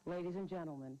Ladies and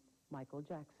gentlemen, Michael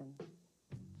Jackson.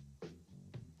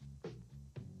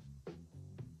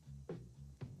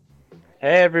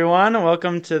 Hey everyone,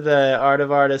 welcome to the Art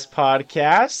of Artists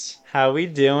podcast. How we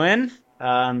doing?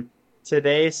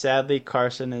 Today, sadly,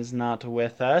 Carson is not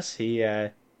with us.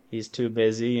 He's too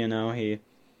busy,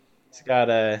 he's got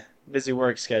a busy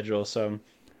work schedule, so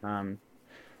um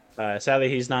sadly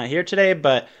he's not here today,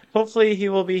 but hopefully he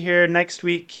will be here next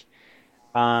week.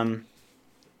 Um,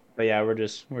 but yeah, we're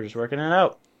just working it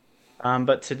out.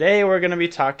 But today we're gonna be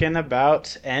talking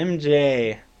about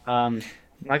MJ.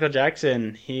 Michael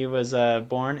Jackson. He was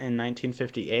born in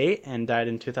 1958 and died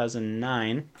in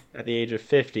 2009 at the age of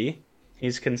 50.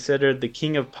 He's considered the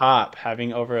king of pop,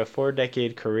 having over a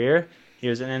four-decade career. He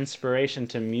was an inspiration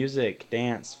to music,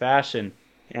 dance, fashion,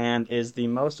 and is the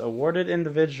most awarded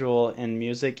individual in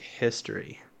music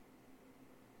history.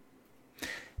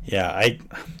 Yeah,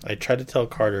 I try to tell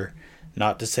Carter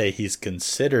not to say he's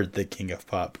considered the king of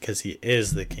pop because he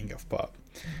is the king of pop.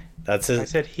 That's I it.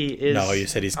 said he is. No, you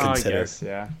said he's Oh, I considered, guess,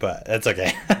 yeah. but that's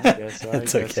okay. I guess so. I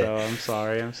That's guess so. okay. I'm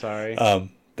sorry. I'm sorry.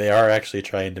 They are actually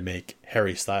trying to make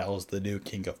Harry Styles the new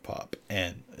king of pop,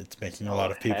 and it's making a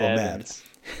lot of people mad. Heavens.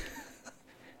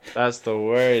 That's the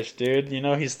worst, dude. You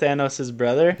know he's Thanos'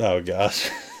 brother? Oh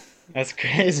gosh, That's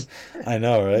crazy. I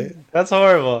know, right? That's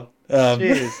horrible. Um,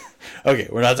 Jeez. okay,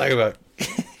 we're not talking about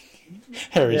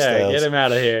Harry Yeah, Styles. get him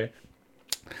out of here.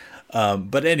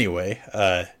 But anyway,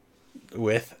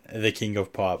 with the king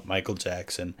of pop, Michael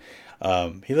Jackson,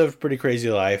 he lived a pretty crazy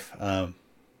life.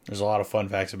 There's a lot of fun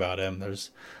facts about him. There's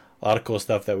a lot of cool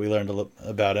stuff that we learned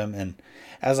about him. And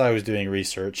as I was doing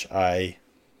research, I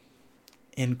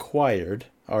inquired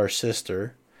our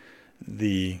sister,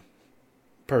 the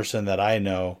person that I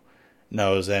know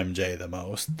knows MJ the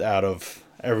most out of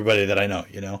everybody that I know,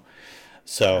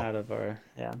 So Out of our,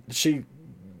 yeah. she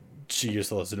used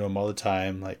to listen to him all the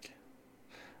time. Like,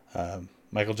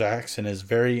 Michael Jackson is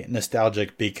very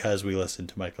nostalgic because we listened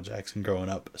to Michael Jackson growing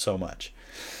up so much.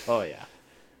 Oh, yeah.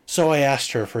 So I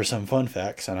asked her for some fun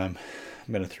facts, and I'm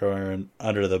going to throw her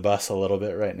under the bus a little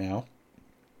bit right now.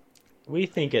 We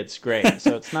think it's great,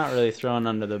 so it's not really thrown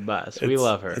under the bus. We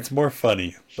love her. It's more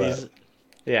funny. She's,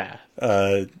 yeah.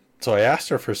 So I asked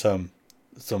her for some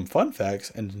fun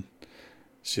facts, and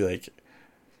she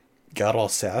got all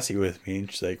sassy with me,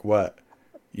 and she's like, "What?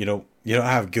 You don't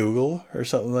have Google or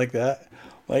something like that?"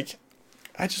 Like,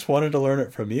 I just wanted to learn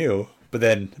it from you, but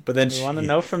then We want to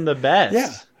know from the best.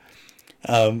 Yeah.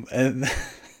 And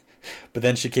but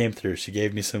then she came through. She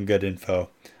gave me some good info.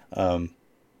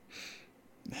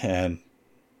 And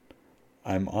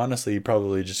I'm honestly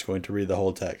probably just going to read the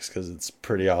whole text because it's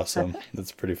pretty awesome.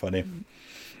 It's pretty funny.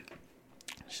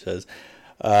 She says,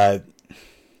 I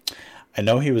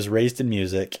know he was raised in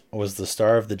music, was the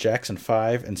star of the Jackson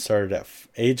 5, and started at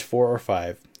age 4 or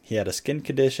 5. He had a skin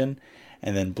condition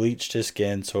and then bleached his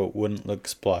skin so it wouldn't look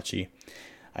splotchy.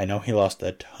 I know he lost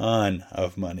a ton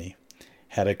of money.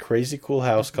 Had a crazy cool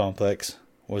house complex.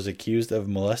 Was accused of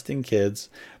molesting kids,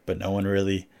 but no one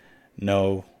really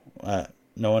knows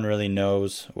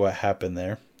what happened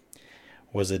there.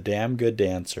 Was a damn good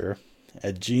dancer.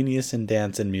 A genius in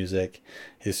dance and music.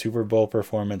 His Super Bowl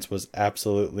performance was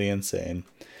absolutely insane.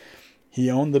 He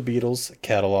owned the Beatles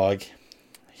catalog.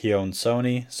 He owned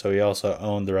Sony, so he also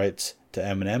owned the rights to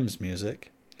Eminem's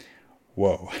music.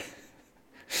 Whoa. I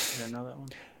didn't know that one.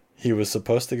 He was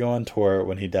supposed to go on tour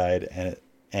when he died,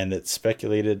 and it's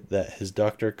speculated that his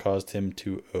doctor caused him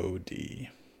to OD.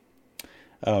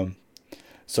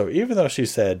 So even though she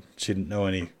said she didn't know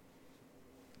any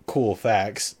cool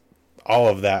facts, all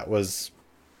of that was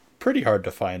pretty hard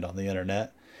to find on the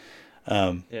internet.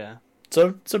 Yeah.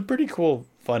 So some pretty cool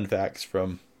fun facts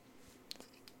from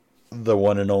the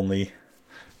one and only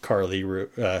Carly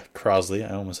Crosley.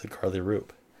 I almost said Carly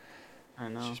Roop. I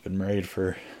know. She's been married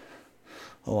for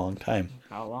a long time.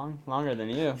 How long? Longer than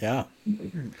you. Yeah.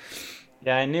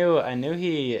 Yeah, I knew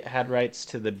he had rights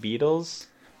to the Beatles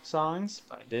songs,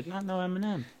 but I did not know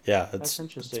Eminem. Yeah, That's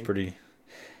interesting. It's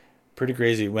pretty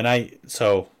crazy.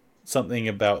 Something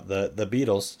about the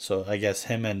Beatles. So I guess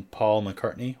him and Paul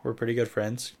McCartney were pretty good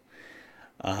friends.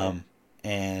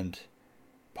 And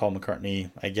Paul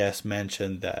McCartney, I guess,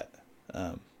 mentioned that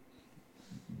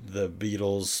the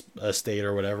Beatles estate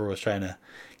or whatever was trying to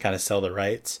kind of sell the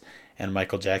rights, and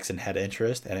Michael Jackson had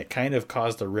interest, and it kind of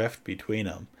caused a rift between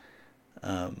them.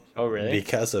 Oh, really?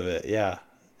 Because of it, yeah.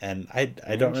 And I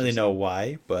don't really know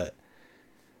why, but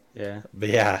yeah,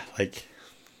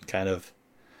 kind of,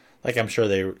 I'm sure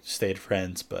they stayed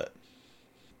friends, but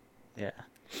yeah,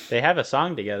 they have a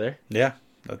song together. yeah,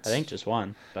 I think just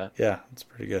one, but yeah, it's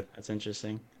pretty good. that's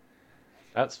interesting.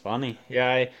 That's funny.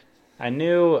 Yeah, I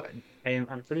knew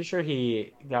I'm pretty sure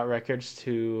he got records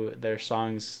to their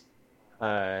songs,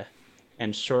 uh,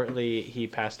 and shortly he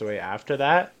passed away after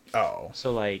that. Oh,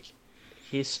 So like,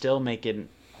 he's still making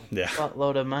yeah. a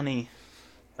buttload of money.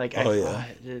 Like Oh yeah.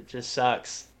 it just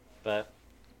sucks, but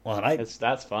Well, and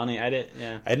that's funny.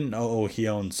 Yeah, I didn't know he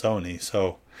owned Sony.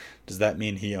 So does that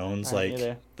mean he owns I don't like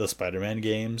either. the Spider-Man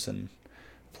games and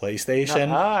No, PlayStation?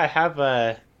 I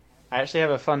actually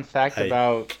have a fun fact I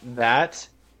about that.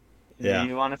 Do Yeah.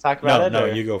 you want to talk about No, it no, or?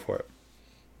 you go for it.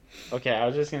 Okay, I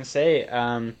was just gonna say,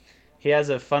 he has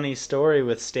a funny story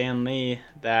with Stan Lee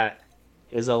that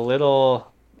is a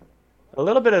little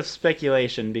bit of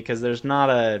speculation because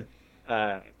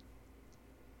uh,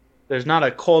 there's not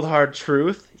a cold hard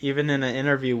truth. Even in an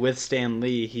interview with Stan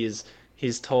Lee,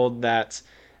 he's told that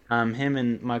him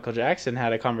and Michael Jackson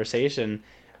had a conversation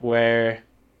where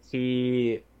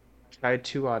he tried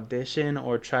to audition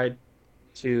or tried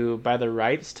to buy the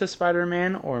rights to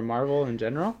Spider-Man or Marvel in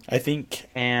general. I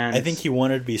And think he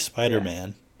wanted to be yeah,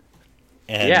 Spider-Man,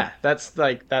 and yeah,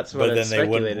 that's what but it's then they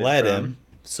wouldn't speculated let from. him.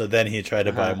 So then he tried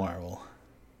to buy Uh-huh. Marvel.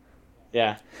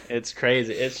 Yeah, it's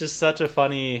crazy. It's just such a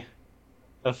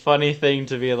funny thing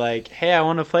to be like, "Hey, I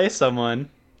want to play someone,"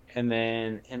 and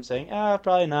then him saying, "Ah,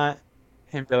 probably not."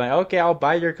 Him being like, "Okay, I'll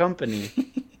buy your company."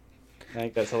 I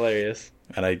think that's hilarious.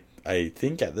 And I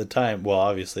think at the time, well,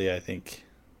 obviously, I think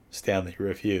Stanley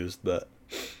refused,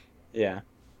 Yeah,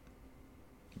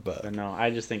 but but no, I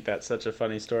just think that's such a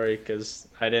funny story because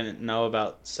I didn't know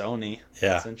about Sony. yeah.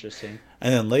 That's interesting.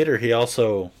 And then later, he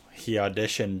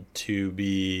auditioned to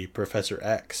be Professor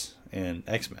X in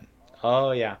X-Men.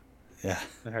 Oh yeah, Yeah,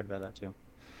 I heard about that too.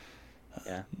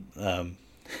 Yeah. um,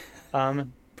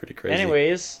 Um. pretty crazy.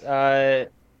 Anyways,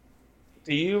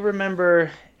 do you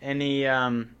remember any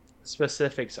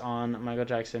specifics on Michael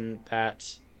Jackson that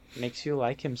makes you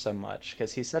like him so much?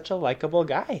 Because he's such a likable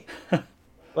guy.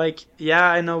 Like, yeah,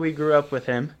 I know we grew up with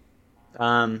him,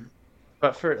 um,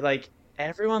 but for like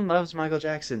everyone loves Michael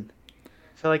Jackson.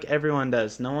 I feel like everyone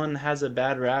does. No one has a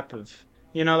bad rap of,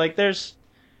 like there's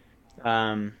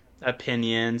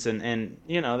opinions and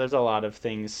there's a lot of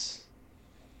things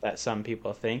that some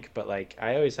people think, but like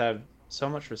I always have so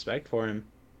much respect for him.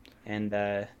 And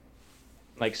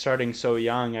like starting so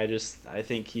young, I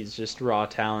think he's just raw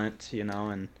talent,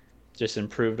 and just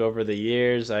improved over the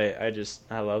years.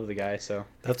 I love the guy, so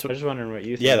That's I what. was just wondering what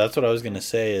you Yeah, think. that's what I was gonna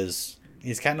say. Is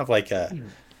he's kind of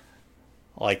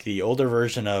like the older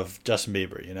version of Justin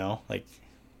Bieber, you know? Like,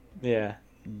 Yeah.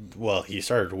 well, he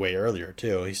started way earlier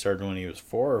too. He started when he was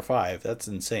 4 or 5. That's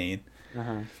insane.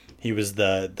 Uh-huh. He was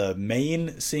the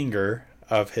main singer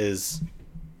of his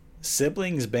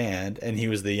siblings' band, and he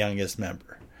was the youngest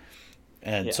member.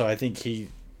 And Yeah. so I think he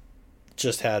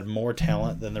just had more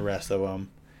talent than the rest of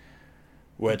them,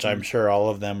 which I'm Hmm. sure all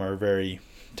of them are very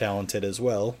talented as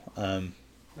well.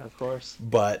 Of course.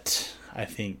 But I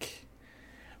think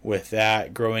with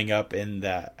that, growing up in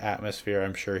that atmosphere,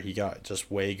 I'm sure he got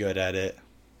just way good at it.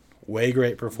 Way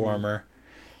great Hmm. performer.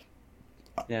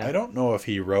 I Yeah. don't know if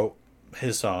he wrote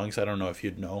his songs. I don't know if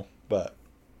you'd know, but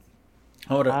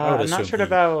I would I'm not assume sure he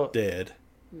about. did.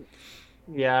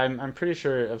 Yeah, I'm pretty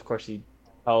sure. Of course, he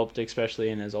helped, especially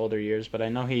in his older years. But I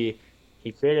know he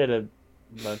created a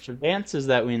bunch of dances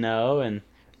that we know, and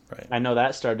Right. I know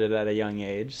that started at a young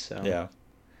age. So, Yeah.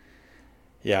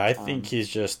 Yeah, I think um, he's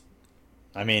just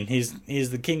I mean,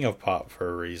 he's the king of pop for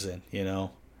a reason, you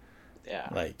know? yeah.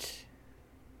 Like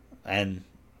and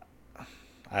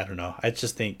I don't know. I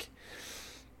just think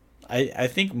I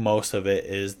think most of it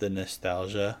is the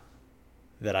nostalgia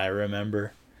that I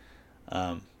remember.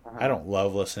 I Uh-huh. don't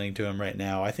love listening to him right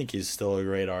now. I think he's still a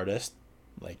great artist.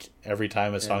 Like every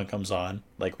time a Yeah. song comes on,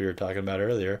 like we were talking about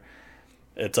earlier,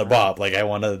 it's a Uh-huh. bop. Like I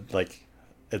want to like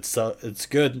it's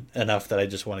good enough that I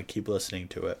just want to keep listening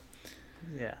to it.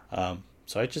 Yeah.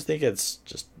 So I just think it's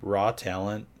just raw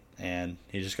talent, and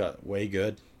he just got way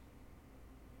good.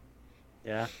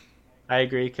 Yeah. I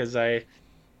agree because I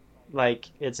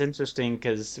like it's interesting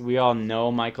because we all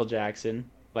know Michael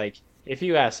Jackson. Like, if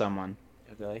you ask someone,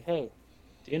 if they're like, "Hey,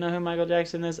 do you know who Michael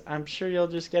Jackson is?" I'm sure you'll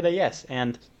just get a yes.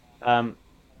 And um,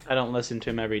 I don't listen to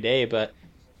him every day, but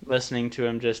listening to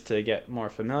him just to get more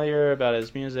familiar about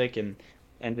his music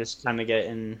and just kind of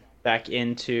getting back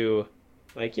into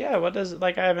like, yeah, what does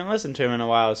like I haven't listened to him in a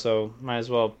while, so might as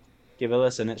well give a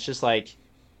listen. It's just like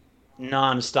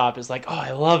non-stop. It's like, oh,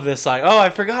 I love this song. Oh, I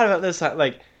forgot about this song.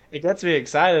 Like it gets me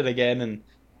excited again, and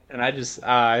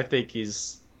I think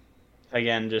he's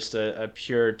again just a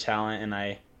pure talent, and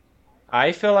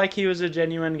I feel like he was a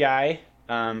genuine guy.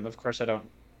 Of course, I don't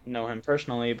know him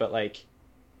personally, but like,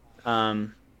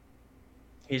 um,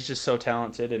 he's just so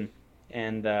talented,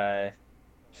 and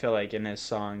feel like in his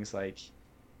songs, like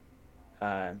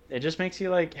it just makes you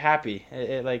like happy.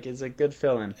 It like is a good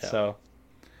feeling. Yeah. So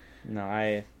no,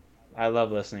 I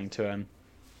love listening to him.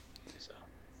 So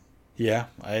Yeah,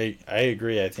 I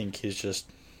agree. I think he's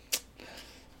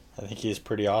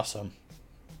pretty awesome.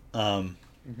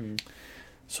 hmm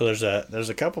So there's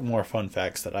a couple more fun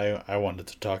facts that I wanted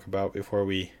to talk about before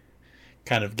we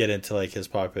kind of get into like his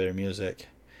popular music.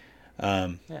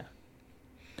 yeah.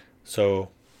 So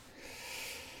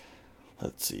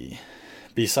let's see.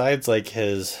 Besides like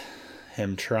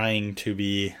him trying to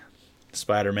be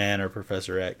Spider-Man or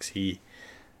Professor X, he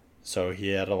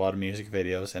had a lot of music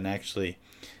videos, and actually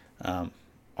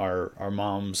our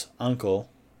mom's uncle,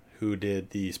 who did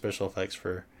the special effects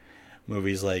for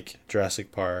movies like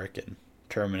Jurassic Park and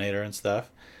Terminator and stuff,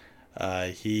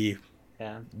 he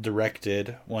Yeah.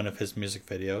 directed one of his music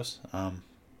videos.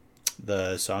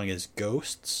 The song is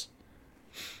Ghosts.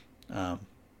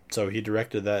 So he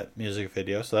directed that music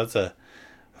video. So that's a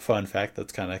fun fact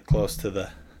that's kind of close to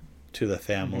the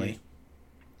family.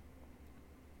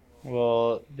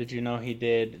 Well, did you know he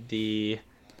did the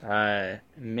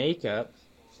makeup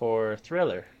for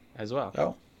Thriller as well?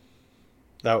 Oh,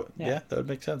 Yeah. that would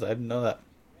make sense. I didn't know that.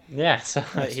 Yeah, so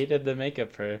Nice. he did the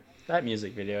makeup for that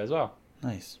music video as well,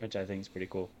 Nice. which I think is pretty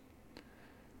cool.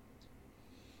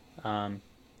 Um,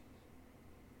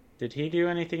 did he do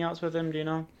anything else with him? Do you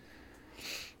know?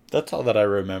 That's all that I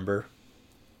remember.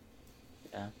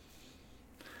 Yeah.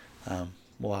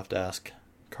 We'll have to ask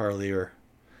Carly or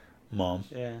Mom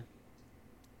Yeah.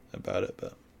 about it,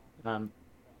 but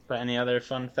But any other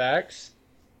fun facts?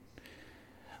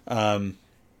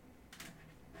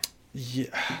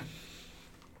 yeah,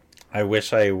 I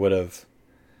wish I would have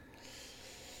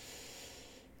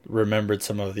remembered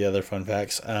some of the other fun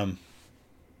facts.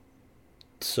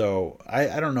 So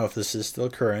I don't know if this is still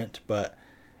current, but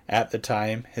at the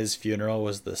time, his funeral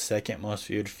was the second most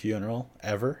viewed funeral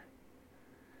ever.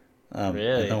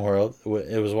 Really? In the world.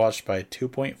 It was watched by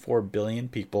 2.4 billion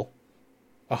people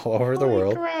all over the Holy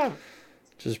world, crap.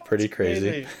 which is pretty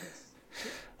crazy.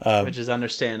 Which is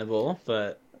understandable,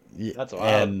 but that's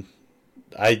wild. And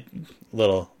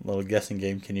little guessing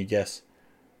game. Can you guess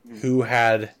who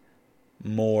had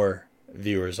more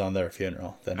viewers on their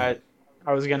funeral than him?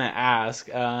 I was gonna ask,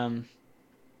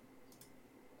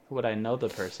 would I know the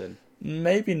person?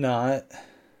 Maybe not.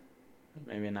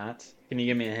 Maybe not. Can you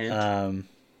give me a hint?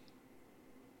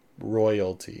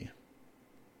 Royalty.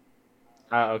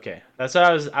 Okay. That's what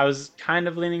I was kind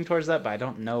of leaning towards that, but I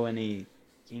don't know any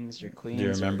kings or queens. Do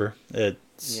you remember?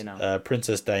 It's you know.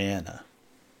 Princess Diana.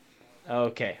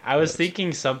 Okay. I was Yes.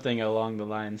 thinking something along the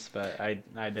lines, but I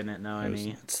didn't know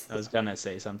any. It's I was gonna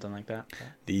say something like that.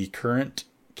 the current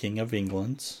King of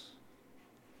England's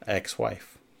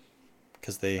ex-wife,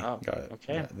 because they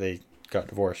got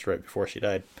divorced right before she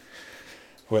died,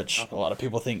 which a lot of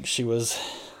people think she was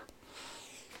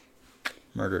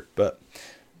murdered, but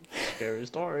Scary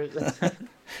stories.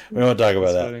 we won't talk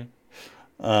about That's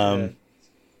that. funny.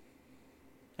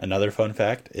 Another fun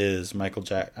fact is Michael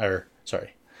Jackson.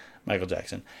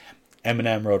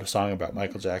 Eminem wrote a song about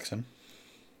Michael Jackson.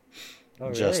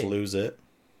 Oh, Just really? Lose It.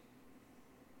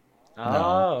 Oh,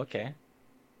 No. okay.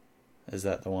 Is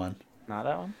that the one? Not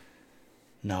that one?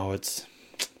 No,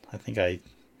 I think I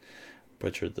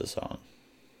butchered the song.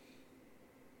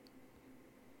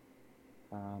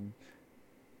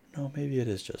 No, maybe it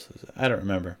is Just Lose It. I don't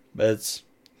remember, but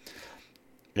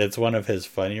it's one of his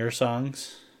funnier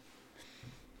songs.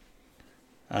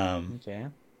 Okay.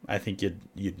 I think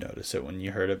you'd notice it when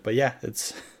you heard it. But yeah,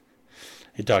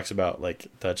 he talks about like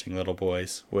touching little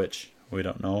boys, which we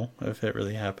don't know if it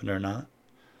really happened or not.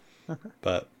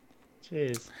 But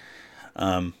Jeez.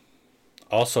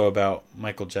 also about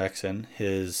Michael Jackson,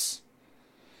 I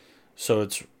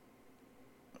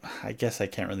guess I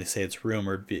can't really say it's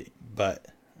rumored, but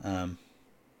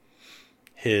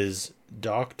his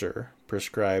doctor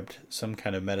prescribed some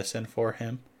kind of medicine for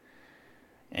him,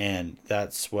 and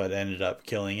that's what ended up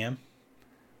killing him.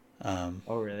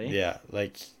 Oh, really? Yeah,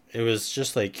 like it was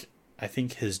just like I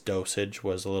think his dosage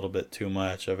was a little bit too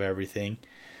much of everything,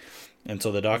 and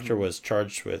so the doctor was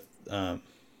charged with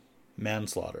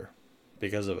manslaughter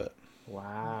because of it.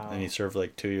 Wow. And he served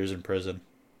like 2 years in prison.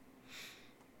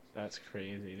 That's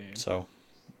crazy, dude. So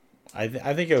I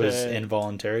think it was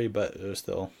involuntary, but it was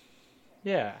still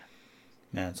Yeah.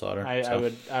 manslaughter.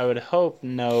 I would hope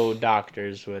no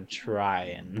doctors would try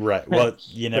and Right. Well,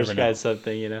 you never prescribe know.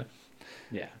 something, you know.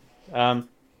 Yeah.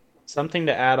 Something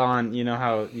to add on, you know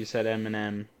how you said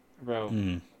Eminem wrote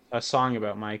a song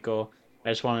about Michael. I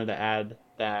just wanted to add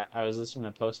that I was listening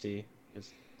to Posty,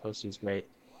 because Posty's great,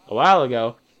 a while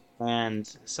ago, and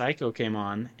Psycho came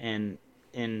on, and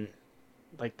in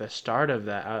like the start of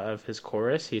that of his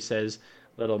chorus, he says,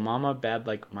 "Little Mama bad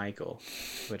like Michael,"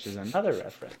 which is another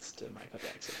reference to Michael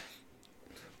Jackson.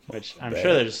 Which I'm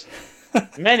sure there's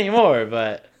many more,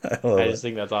 but I just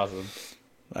think that's awesome.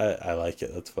 I like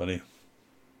it. That's funny.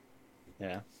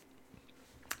 Yeah.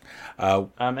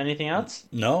 Anything else?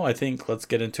 No, I think let's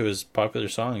get into his popular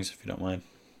songs, if you don't mind.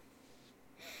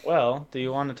 Well, do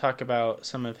you want to talk about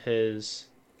some of his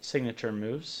signature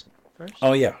moves first?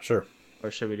 Oh, yeah, sure. Or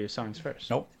should we do songs first?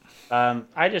 Nope.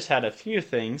 I just had a few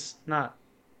things, not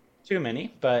too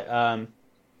many, but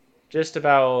just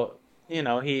about, he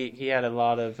had a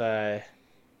lot of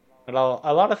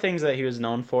things that he was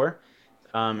known for,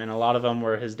 and a lot of them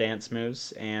were his dance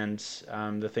moves and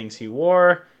the things he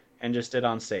wore and just did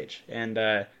on stage. And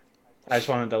I just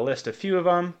wanted to list a few of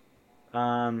them.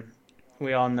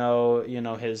 We all know,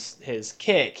 his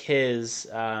kick, his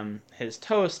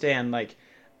toe stand, like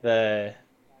the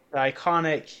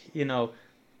iconic,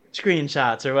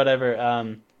 screenshots or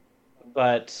whatever.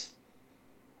 But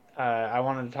I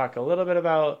wanted to talk a little bit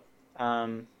about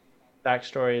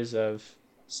backstories of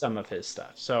some of his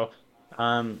stuff. So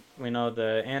we know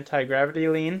the anti-gravity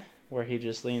lean, where he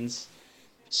just leans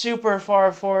super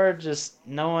far forward, just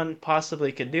no one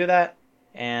possibly could do that.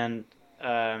 And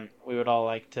we would all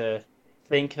like to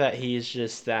think that he's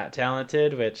just that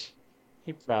talented, which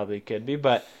he probably could be,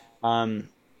 but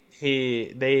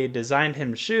they designed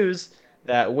him shoes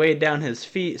that weighed down his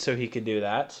feet so he could do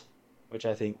that, which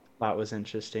I thought was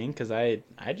interesting, because I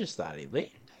just thought he leaned.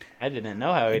 I didn't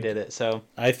know how he did it. So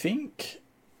I think,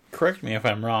 correct me if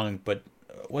I'm wrong, but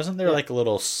wasn't there like a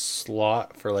little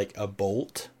slot for like a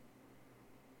bolt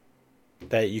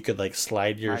that you could like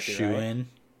slide your shoe in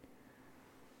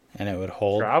and it would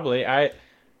hold? Probably.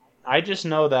 I just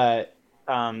know that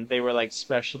they were like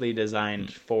specially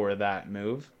designed for that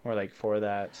move, or like for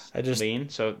that lean.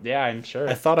 So yeah, I'm sure.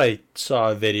 I thought I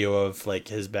saw a video of like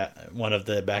one of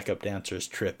the backup dancers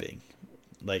tripping,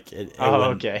 like it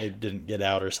didn't get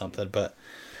out or something. But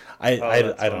I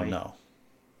don't know.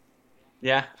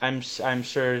 Yeah, I'm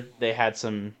sure they had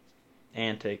some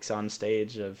antics on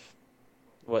stage of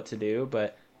what to do,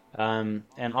 but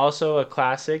and also a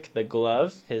classic, the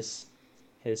glove, his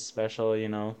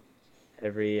special,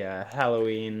 every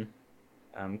Halloween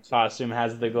costume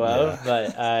has the glove,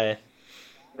 but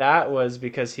that was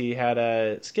because he had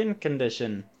a skin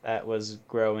condition that was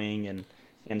growing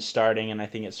and starting, and I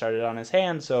think it started on his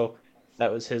hand, so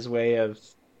that was his way of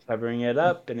covering it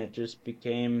up, and it just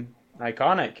became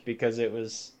iconic because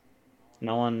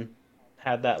no one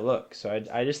had that look. So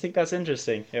I just think that's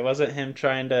interesting. It wasn't him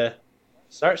trying to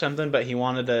start something, but he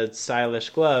wanted a stylish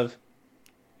glove,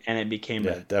 and it became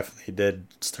definitely did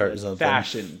start something.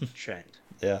 Fashion trend.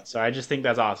 Yeah. So I just think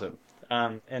that's awesome.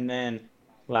 And then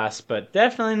last but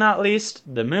definitely not least,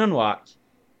 the moonwalk,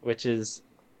 which is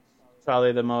probably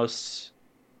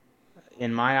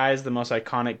in my eyes, the most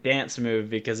iconic dance move,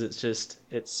 because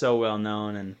it's so well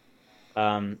known.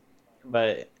 And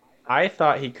but I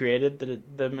thought he created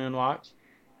the moonwalk,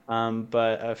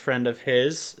 but a friend of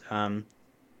his, a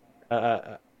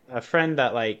friend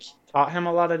that like taught him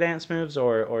a lot of dance moves,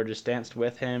 or just danced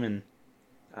with him, and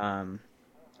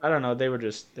I don't know, they were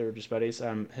just buddies.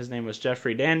 His name was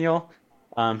Jeffrey Daniel.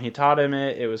 He taught him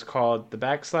it. It was called the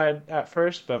backslide at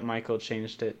first, but Michael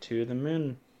changed it to the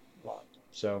moonwalk.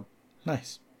 So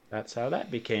nice. That's how that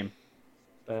became.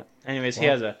 But anyways, he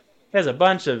has a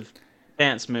bunch of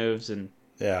dance moves and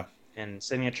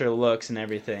signature looks and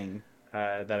everything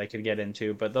that I could get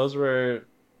into, but those were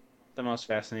the most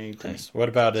fascinating to me. What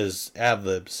about his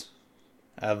ad-libs?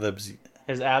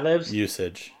 His ad-libs?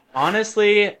 Usage.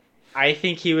 Honestly, I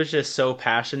think he was just so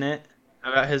passionate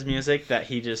about his music that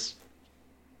he just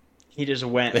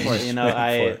went for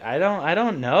it. I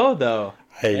don't know though.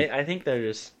 I think they're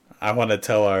just. I want to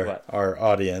tell our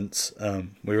audience.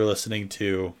 We were listening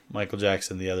to Michael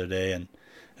Jackson the other day, and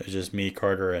it was just me,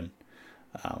 Carter, and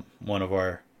one of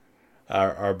our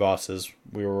bosses.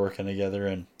 We were working together,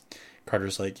 and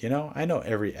Carter's like, I know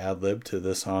every ad lib to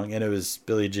this song, and it was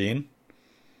Billie Jean.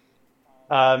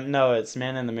 No, it's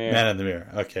Man in the Mirror. Man in the Mirror.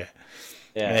 Okay.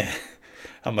 Yeah. And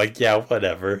I'm like, yeah,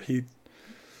 whatever.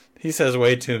 He says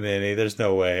way too many. There's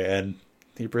no way, and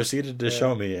he proceeded to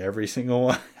show me every single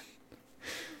one.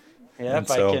 Yep,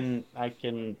 so, I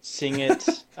can sing it.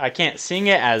 I can't sing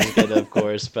it as good, of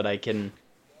course, but I can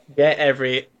get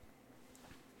every.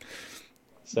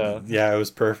 So yeah, it was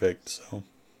perfect. So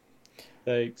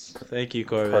thank you,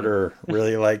 Corbin. Carter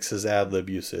really likes his ad lib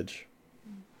usage.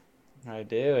 I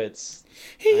do.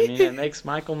 It makes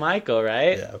Michael,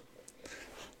 right? Yeah,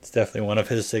 it's definitely one of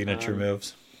his signature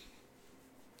moves.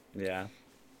 Yeah.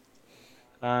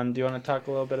 Do you want to talk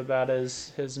a little bit about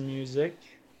his music?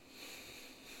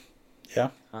 Yeah.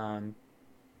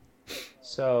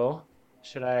 So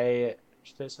should I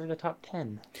say the top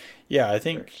 10? Yeah, I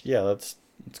think First. let's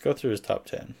go through his top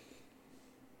 10.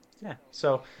 Yeah.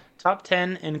 So top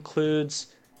 10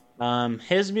 includes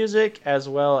his music as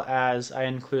well as I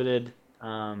included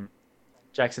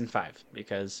Jackson 5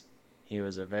 because he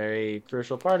was a very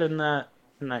crucial part in that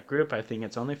group. I think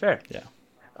it's only fair. Yeah.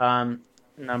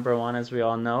 Number 1, as we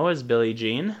all know, is Billie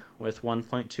Jean with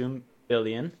 1.2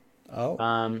 billion. Oh.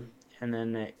 And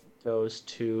then it goes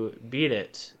to Beat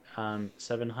It,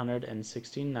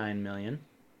 769 million.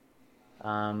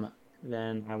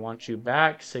 Then I Want You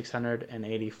Back,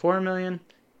 684 million.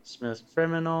 Smith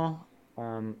Criminal,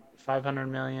 500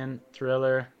 million.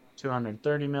 Thriller,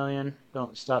 230 million.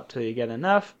 Don't Stop Till You Get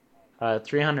Enough,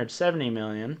 370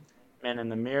 million. Man in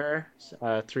the Mirror,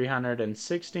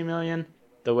 360 million.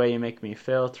 The Way You Make Me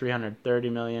Feel, 330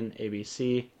 million.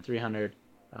 ABC,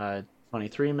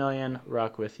 323 million.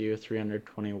 Rock With You,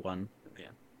 321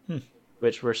 million.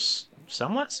 Which were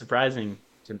somewhat surprising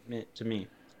to me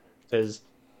because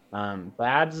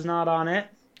Bad's not on it.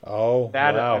 Oh,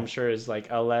 Bad, wow. I'm sure, is like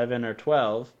 11 or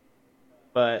 12,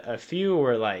 but a few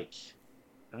were like,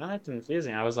 that's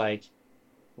confusing. I was like,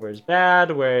 where's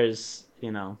Bad? Where's,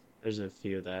 there's a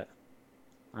few that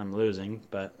I'm losing,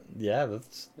 but Yeah,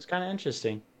 it's kind of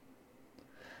interesting.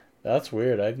 that's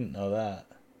weird. I didn't know that.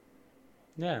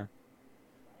 Yeah.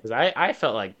 Because I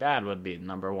felt like Bad would be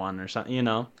number 1 or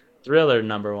something, Thriller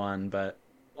number 1, but,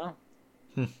 well.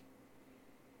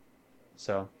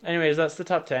 So, anyways, that's the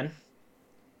top 10.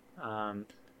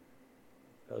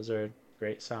 Those are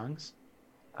great songs.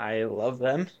 I love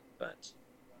them, but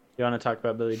you want to talk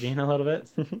about Billie Jean a little bit?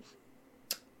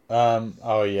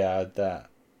 Oh yeah, that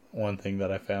one thing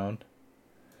that I found.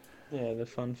 Yeah, the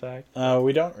fun fact.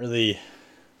 We don't really.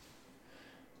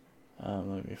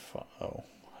 Oh,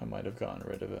 I might have gotten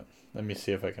rid of it. Let me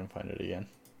see if I can find it again.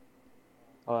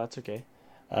 Oh, that's okay.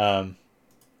 Oh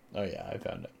yeah, I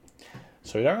found it.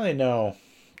 So we don't really know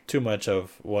too much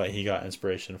of what he got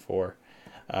inspiration for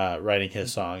writing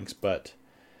his songs, but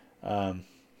one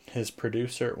of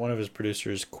his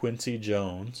producers, Quincy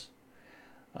Jones,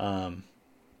 talked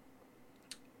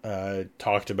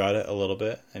about it a little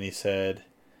bit, and he said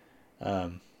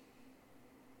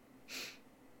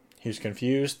he was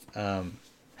confused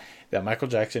that Michael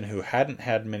Jackson, who hadn't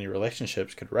had many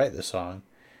relationships, could write the song,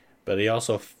 but he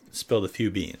also spilled a few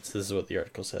beans. This is what the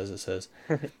article says. It says,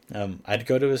 I'd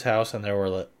go to his house, and there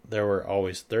were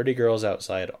always 30 girls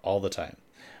outside all the time.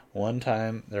 One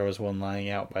time, there was one lying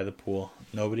out by the pool.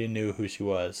 Nobody knew who she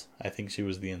was. I think she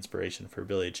was the inspiration for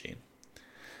Billie Jean.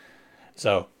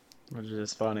 So, which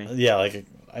is funny. Yeah,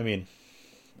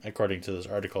 according to this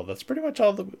article, that's pretty much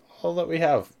all that we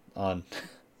have on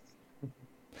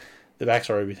the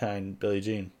backstory behind Billie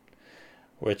Jean,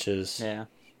 which is a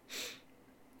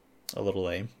little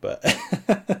lame, but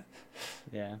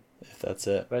yeah, if that's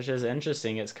it. Which is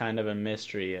interesting. It's kind of a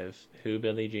mystery of who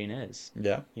Billie Jean is.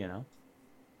 Yeah.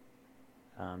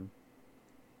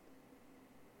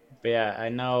 But yeah, I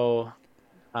know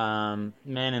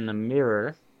Man in the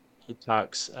Mirror, he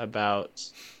talks about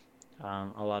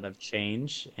a lot of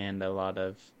change and a lot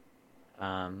of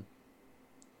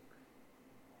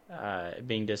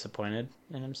being disappointed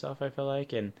in himself, I feel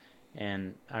like. And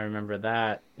I remember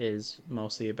that is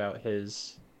mostly about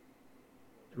his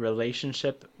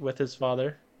relationship with his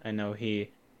father. I know he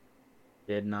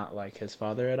did not like his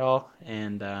father at all,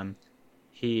 and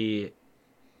he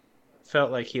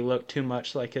felt like he looked too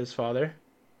much like his father,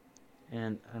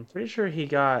 and I'm pretty sure he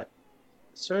got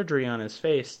surgery on his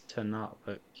face to not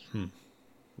look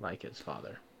like his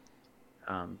father.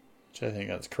 Which I think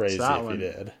that's crazy so if he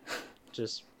did.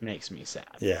 Just makes me sad.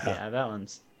 Yeah, that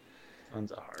one's a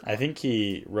hard one. I think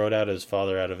he wrote out his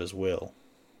father out of his will.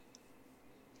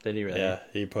 Did he really? Yeah,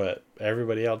 he put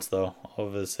everybody else though, all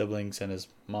of his siblings and his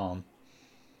mom.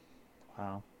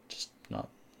 Wow. Just not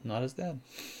his dad.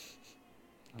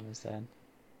 Not his dad.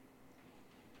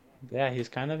 Yeah, he's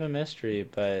kind of a mystery,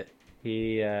 but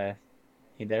he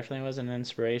definitely was an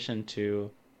inspiration to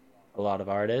a lot of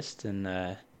artists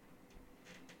and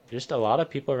just a lot of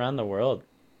people around the world.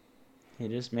 He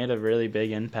just made a really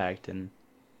big impact, and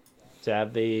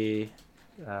sadly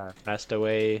passed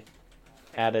away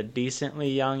at a decently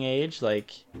young age. He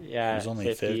was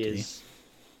only 50. is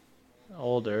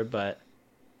older, but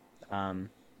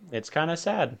it's kind of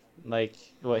sad. Like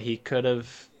what he could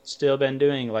have still been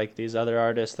doing, like these other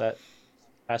artists that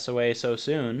pass away so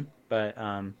soon. But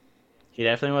he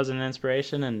definitely was an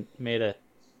inspiration and made a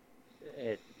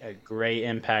great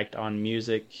impact on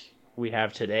music we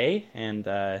have today, and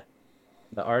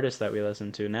the artists that we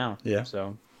listen to now. Yeah.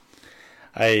 So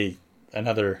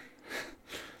Another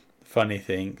funny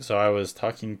thing. So I was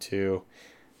talking to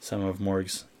some of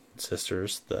Morg's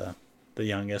sisters, the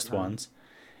youngest ones,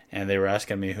 and they were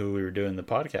asking me who we were doing the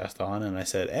podcast on, and I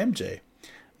said MJ.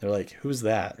 They're like, "Who's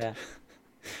that?" Yeah.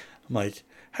 I'm like,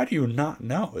 "How do you not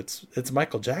know? It's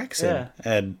Michael Jackson." Yeah.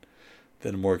 And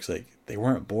then Morg's like, "They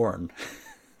weren't born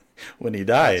when he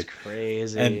died." That's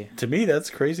crazy. And to me, that's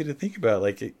crazy to think about.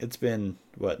 Like, it's been,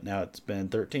 what, now it's been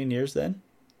 13 years then?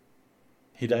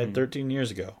 He died 13 years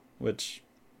ago, which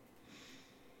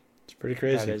is pretty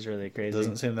crazy. That is really crazy. It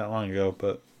doesn't seem that long ago,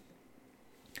 but...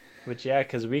 Which, yeah,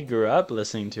 because we grew up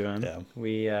listening to him. Yeah.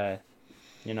 We,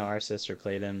 our sister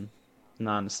played him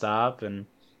nonstop and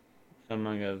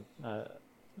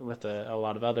with a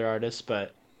lot of other artists,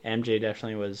 but MJ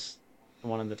definitely was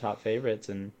one of the top favorites.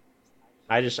 And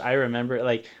I remember,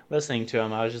 like, listening to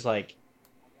him, I was just like,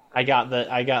 I got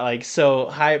like so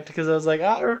hyped because I was like, oh,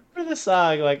 I remember the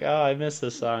song. Like, oh, I missed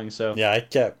this song. So yeah,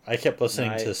 I kept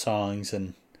listening to songs,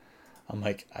 and I'm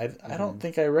like, I don't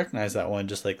think I recognize that one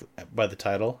just like by the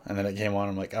title. And then it came on.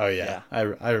 I'm like, oh yeah. I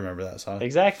remember that song.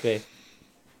 Exactly.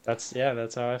 That's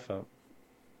how I felt.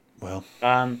 Well,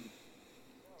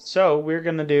 so we're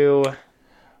gonna do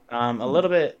a little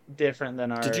bit different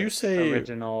than our did you say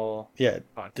original? Yeah.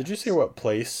 Podcast. Did you say what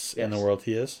place in the world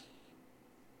he is?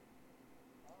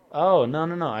 Oh,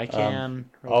 no. I can.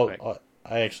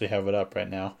 I actually have it up right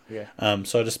now. Yeah.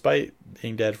 So despite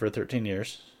being dead for 13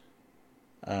 years,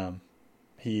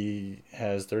 he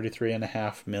has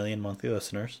 33.5 million monthly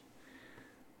listeners,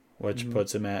 which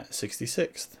puts him at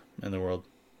 66th in the world.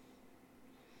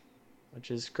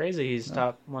 Which is crazy. He's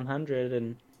top 100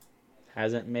 and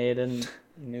hasn't made a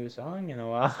new song in a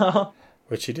while.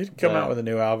 Which he did come out with a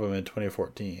new album in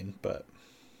 2014, but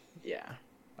yeah,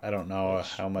 I don't know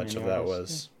how much of that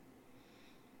was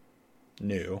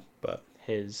new, but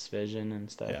his vision and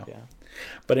stuff. Yeah.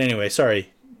 But anyway,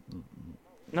 sorry.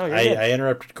 No, you're good. I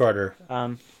interrupted Carter.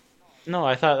 No,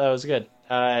 I thought that was good.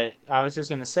 I was just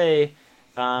gonna say,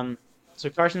 so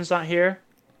Carson's not here,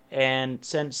 and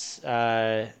since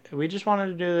we just wanted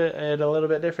to do it a little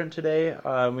bit different today.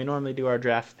 We normally do our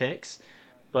draft picks,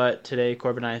 but today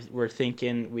Corbin and I were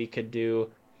thinking we could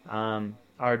do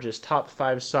our just top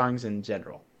 5 songs in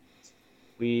general.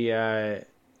 We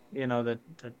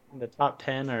the top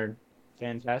 10 are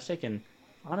fantastic, and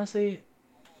honestly,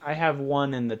 I have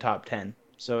one in the top 10,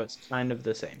 so it's kind of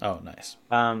the same. Oh, nice.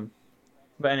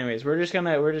 But anyways, we're just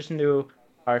gonna do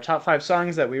our top 5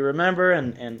 songs that we remember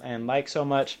and like so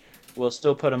much. We'll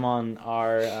still put them on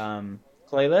our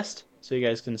playlist, so you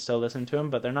guys can still listen to them.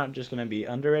 But they're not just gonna be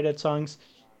underrated songs.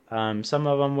 Some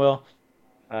of them will,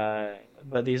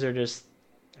 but these are just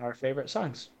our favorite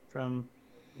songs from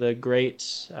the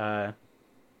great,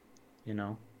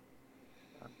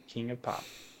 King of Pop.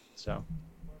 So,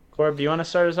 Corb, do you want to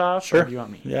start us off? Sure. Or do you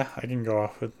want me? Yeah, I can go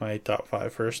off with my top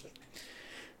 5 first.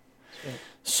 Sure.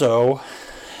 So,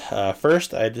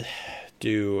 first I'd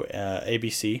do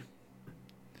ABC.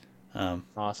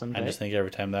 Awesome. I just think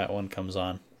every time that one comes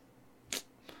on,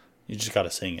 you just got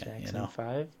to sing it. Jackson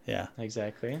 5. Yeah.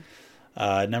 Exactly.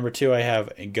 Number 2, I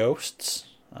have Ghosts.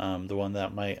 The one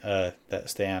that that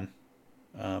Stan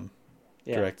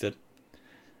directed.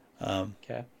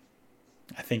 Okay.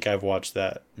 I think I've watched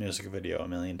that music video a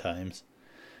million times,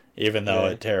 even though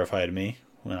it terrified me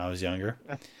when I was younger.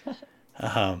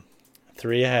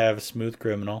 3, I have Smooth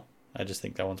Criminal. I just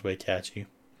think that one's way catchy.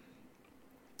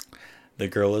 The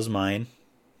Girl Is Mine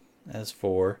as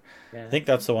 4. Yeah. I think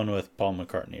that's the one with Paul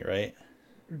McCartney, right?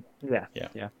 Yeah.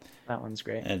 That one's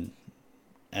great. And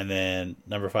then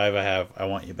number 5, I have I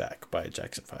Want You Back by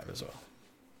Jackson 5 as well.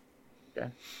 Okay.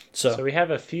 So we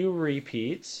have a few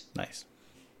repeats. Nice.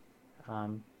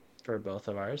 For both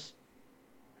of ours.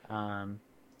 Sorry,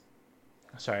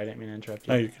 I didn't mean to interrupt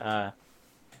you. No, you're good.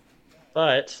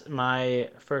 But my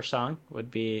first song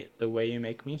would be The Way You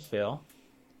Make Me Feel.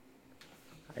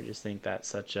 I just think that's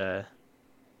such a,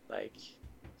 it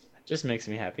just makes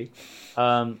me happy.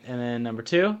 And then number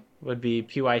 2 would be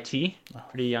PYT,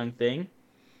 Pretty Young Thing.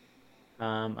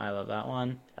 I love that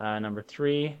one. Number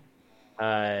 3,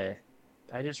 I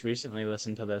just recently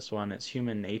listened to this one. It's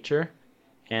Human Nature.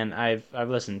 And I've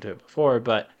listened to it before,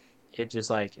 but it's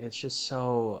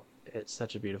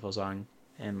such a beautiful song.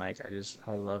 And I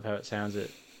love how it sounds.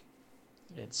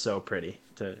 It's so pretty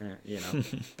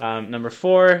Number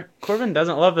 4, Corbin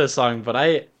doesn't love this song, but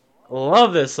I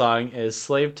love this song, is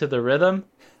Slave to the Rhythm.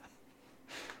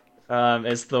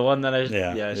 It's the one that I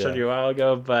showed you a while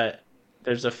ago, but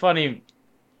there's a funny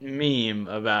meme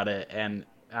about it, and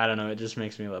I don't know, it just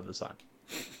makes me love the song.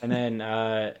 And then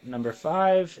number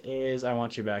 5 is I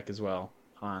Want You Back as well.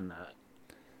 on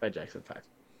by Jackson 5.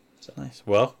 So Nice.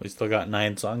 Well, we still got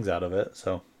 9 songs out of it,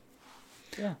 so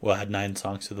yeah. we'll add 9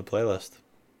 songs to the playlist.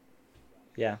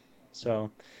 Yeah.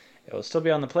 So it will still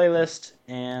be on the playlist,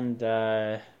 and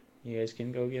you guys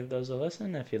can go give those a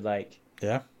listen if you'd like.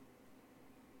 Yeah.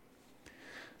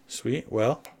 Sweet.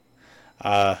 Well,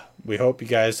 we hope you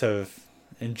guys have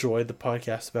enjoyed the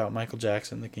podcast about Michael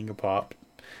Jackson, the King of Pop.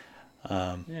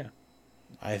 Yeah.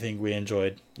 I think we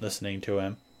enjoyed listening to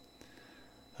him.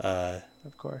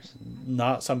 Of course.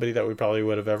 Not somebody that we probably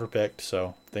would have ever picked,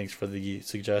 so thanks for the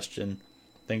suggestion.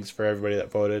 Thanks for everybody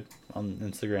that voted on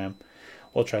Instagram.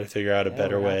 We'll try to figure out a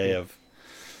better way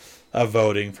of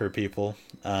voting for people.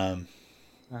 But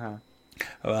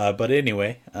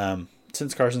anyway,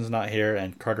 since Carson's not here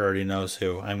and Carter already knows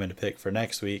who I'm going to pick for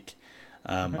next week,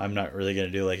 I'm not really going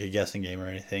to do like a guessing game or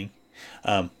anything.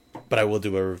 But I will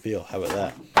do a reveal. How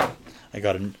about that? I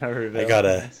got a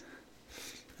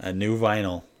new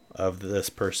vinyl of this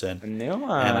person. A new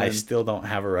one. And I still don't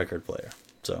have a record player.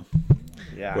 So,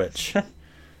 yeah. Which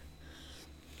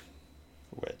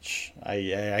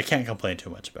I can't complain too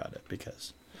much about it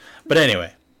because. But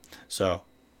anyway, so.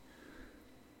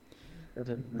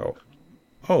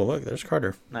 Oh, look, there's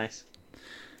Carter. Nice.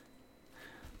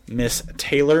 Miss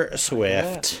Taylor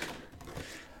Swift.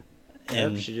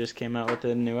 Yep, she just came out with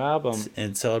a new album.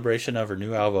 In celebration of her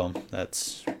new album.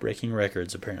 That's breaking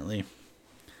records, apparently.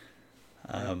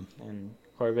 And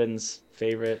Corbin's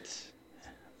favorite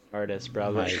artist,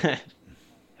 probably. I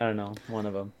don't know, one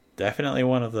of them. Definitely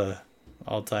one of the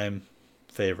all-time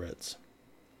favorites.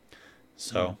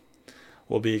 So,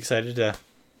 we'll be excited to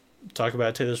talk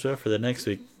about Taylor Swift for the next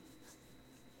week.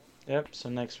 Yep, so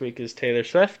next week is Taylor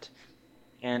Swift.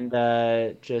 And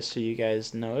just so you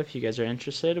guys know, if you guys are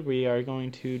interested, we are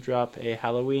going to drop a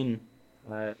Halloween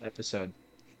episode.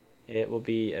 It will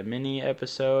be a mini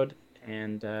episode,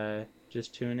 and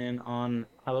just tune in on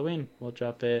Halloween. We'll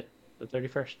drop it the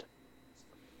 31st.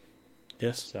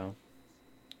 Yes. So,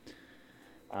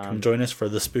 come join us for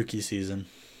the spooky season.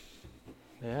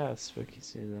 Yeah, spooky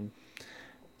season.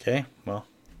 Okay, well,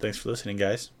 thanks for listening,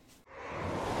 guys.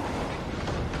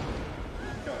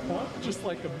 Just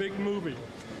like a big movie.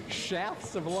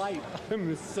 Shafts of light.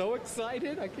 I'm so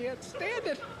excited. I can't stand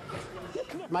it.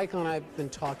 Michael and I have been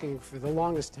talking for the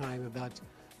longest time about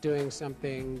doing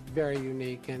something very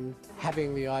unique and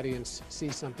having the audience see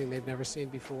something they've never seen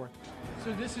before.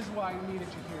 So this is why I needed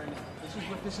you here now. This is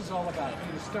what this is all about.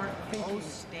 You start thinking. Oh,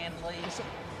 Stanley.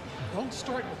 Don't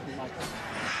start with me, Michael.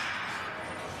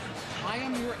 I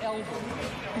am your elder,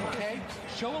 okay?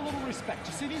 Show a little respect.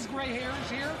 You see these gray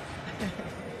hairs here?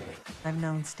 I've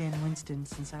known Stan Winston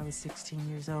since I was 16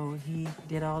 years old. He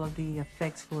did all of the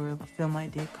effects for a film I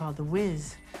did called The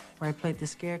Wiz, where I played the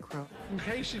Scarecrow. In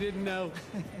case you didn't know,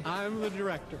 I'm the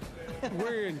director.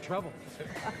 We're in trouble.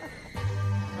 All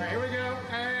right, here we go.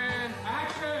 And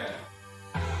action!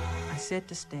 I said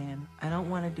to Stan, I don't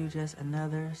want to do just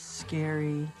another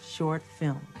scary short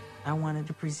film. I wanted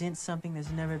to present something that's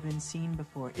never been seen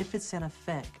before. If it's an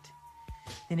effect,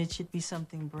 then it should be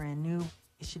something brand new.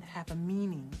 It should have a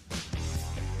meaning.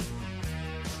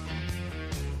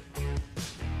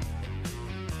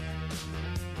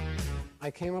 I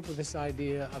came up with this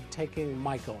idea of taking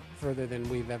Michael further than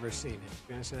we've ever seen it.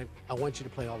 And I said, I want you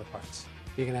to play all the parts.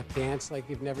 You're going to dance like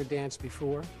you've never danced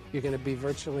before. You're going to be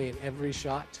virtually in every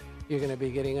shot. You're going to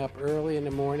be getting up early in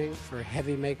the morning for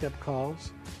heavy makeup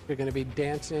calls. You're going to be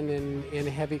dancing in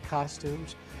heavy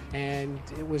costumes. And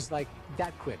it was like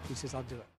that quick. He says, I'll do it.